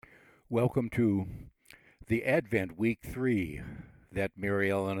Welcome to the Advent Week 3 that Mary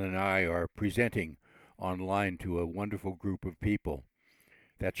Ellen and I are presenting online to a wonderful group of people.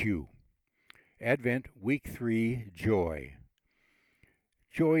 That's you. Advent Week 3 Joy.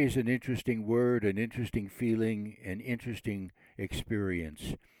 Joy is an interesting word, an interesting feeling, an interesting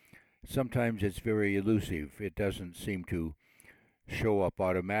experience. Sometimes it's very elusive. It doesn't seem to show up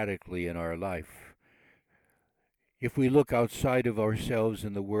automatically in our life. If we look outside of ourselves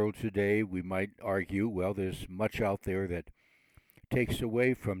in the world today, we might argue, well, there's much out there that takes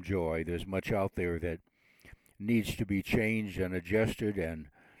away from joy. There's much out there that needs to be changed and adjusted and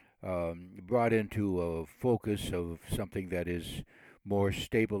brought into a focus of something that is more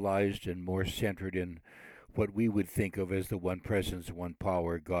stabilized and more centered in what we would think of as the one presence, one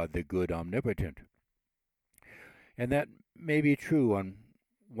power, God the good, omnipotent. And that may be true on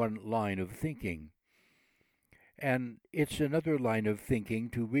one line of thinking. And it's another line of thinking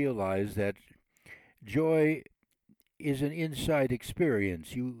to realize that joy is an inside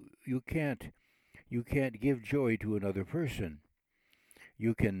experience. You can't give joy to another person.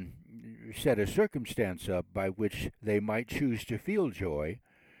 You can set a circumstance up by which they might choose to feel joy,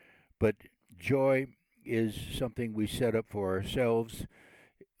 but joy is something we set up for ourselves,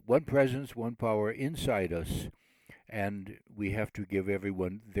 one presence, one power inside us, and we have to give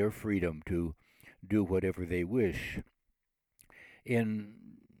everyone their freedom to do whatever they wish. In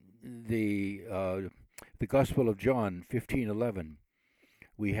the Gospel of John 15:11,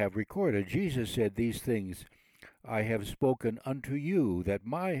 we have recorded Jesus said these things, I have spoken unto you that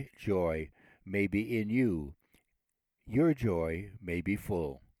my joy may be in you, your joy may be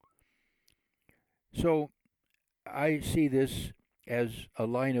full. So I see this as a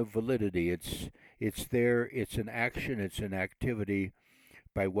line of validity. It's there, it's an action, it's an activity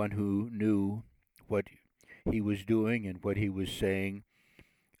by one who knew what he was doing and what he was saying,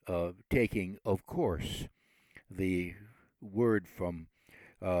 taking, of course, the word from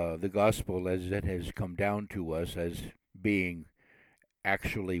the gospel as it has come down to us as being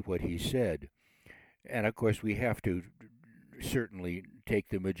actually what he said. And of course, we have to certainly take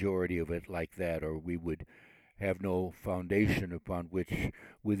the majority of it like that, or we would have no foundation upon which,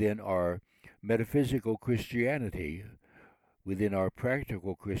 within our metaphysical Christianity, within our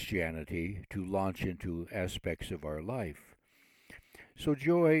practical Christianity, to launch into aspects of our life. So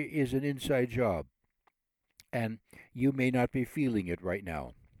joy is an inside job, and you may not be feeling it right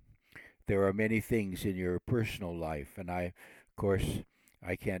now. There are many things in your personal life, and of course,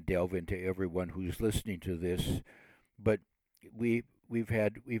 I can't delve into everyone who's listening to this, but we've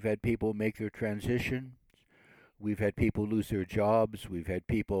had people make their transition. We've had people lose their jobs. We've had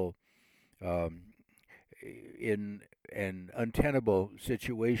people um, in an untenable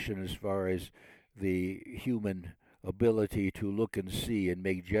situation as far as the human ability to look and see and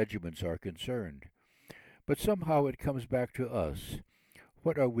make judgments are concerned. But somehow it comes back to us.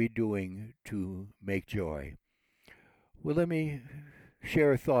 What are we doing to make joy? Well, let me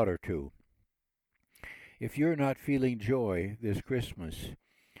share a thought or two. If you're not feeling joy this Christmas,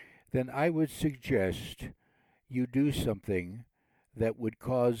 then I would suggest you do something that would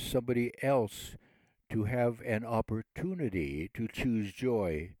cause somebody else to have an opportunity to choose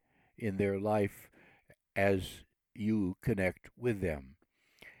joy in their life as you connect with them.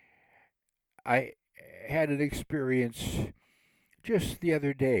 I had an experience just the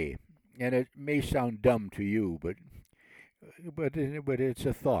other day, and it may sound dumb to you, but it's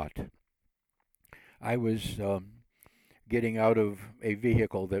a thought. I was getting out of a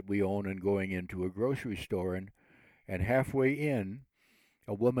vehicle that we own and going into a grocery store, and halfway in,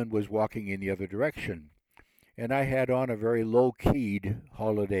 a woman was walking in the other direction, and I had on a very low-keyed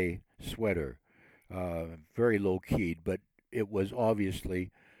holiday sweater, very low-keyed, but it was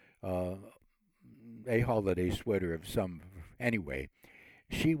obviously uh, a holiday sweater of some. Anyway,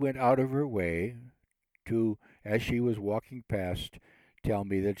 she went out of her way to, as she was walking past, tell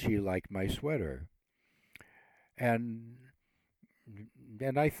me that she liked my sweater, and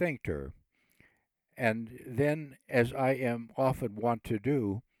and I thanked her. And then, as I am often wont to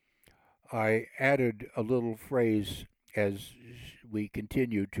do, I added a little phrase as we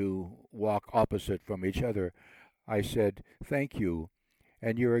continued to walk opposite from each other. I said, thank you,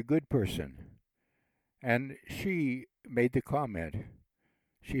 and you're a good person. And she made the comment.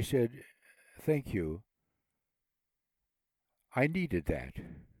 She said, thank you, I needed that.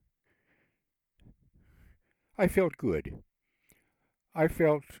 I felt good. I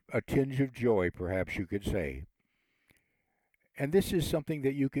felt a tinge of joy, perhaps you could say. And this is something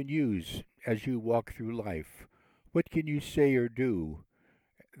that you can use as you walk through life. What can you say or do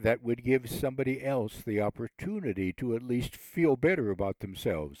that would give somebody else the opportunity to at least feel better about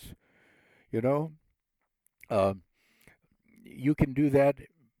themselves? You know, um, you can do that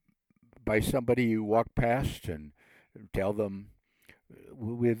by somebody you walk past and tell them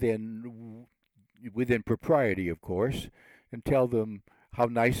within propriety, of course, and tell them how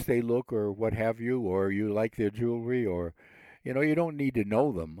nice they look or what have you, or you like their jewelry, or you don't need to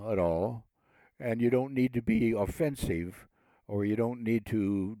know them at all, and you don't need to be offensive, or you don't need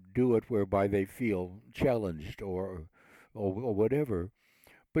to do it whereby they feel challenged or whatever.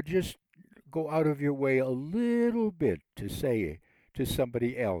 But just go out of your way a little bit to say to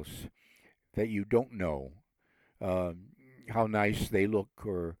somebody else that you don't know um, how nice they look,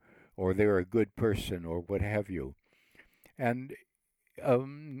 or they're a good person, or what have you. And a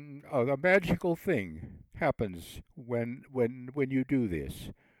magical thing happens when you do this.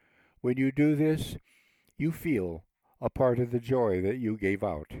 When you do this, you feel a part of the joy that you gave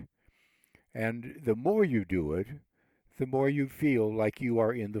out. And the more you do it, the more you feel like you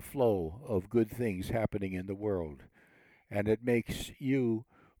are in the flow of good things happening in the world. And it makes you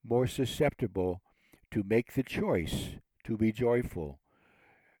more susceptible to make the choice to be joyful.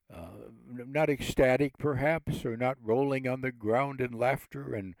 Not ecstatic, perhaps, or not rolling on the ground in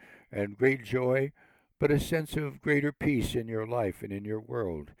laughter and great joy, but a sense of greater peace in your life and in your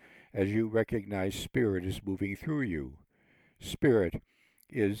world as you recognize Spirit is moving through you. Spirit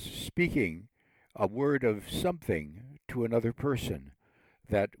is speaking a word of something to another person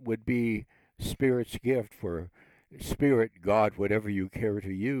that would be Spirit's gift for Spirit, God, whatever you care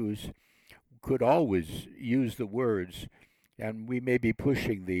to use, could always use the words, and we may be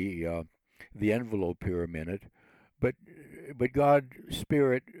pushing the envelope here a minute, but God,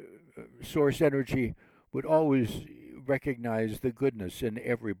 Spirit, Source Energy would always recognize the goodness in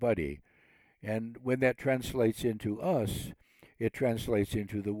everybody, and when that translates into us, it translates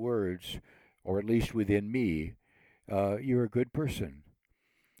into the words, or at least within me. You're a good person.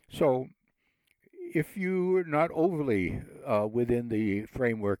 So if you're not overly within the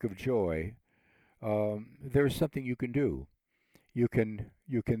framework of joy, there's something you can do. You can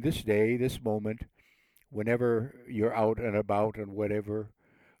this day, this moment, whenever you're out and about and whatever,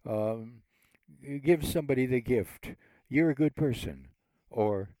 um, give somebody the gift. You're a good person,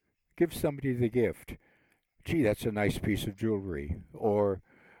 or give somebody the gift. Gee, that's a nice piece of jewelry, or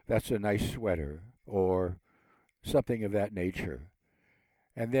that's a nice sweater, or something of that nature.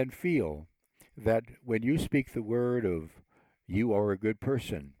 And then feel that when you speak the word of you are a good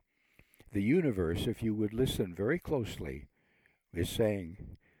person, the universe, if you would listen very closely, is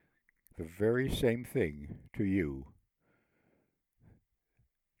saying the very same thing to you.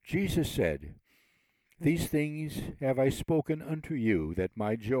 Jesus said, "These things have I spoken unto you, that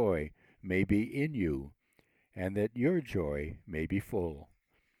my joy may be in you, and that your joy may be full.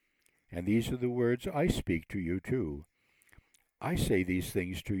 And these are the words I speak to you too. I say these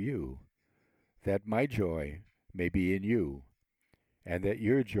things to you, that my joy may be in you, and that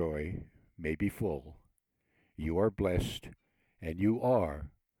your joy may be full. You are blessed, and you are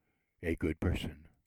a good person."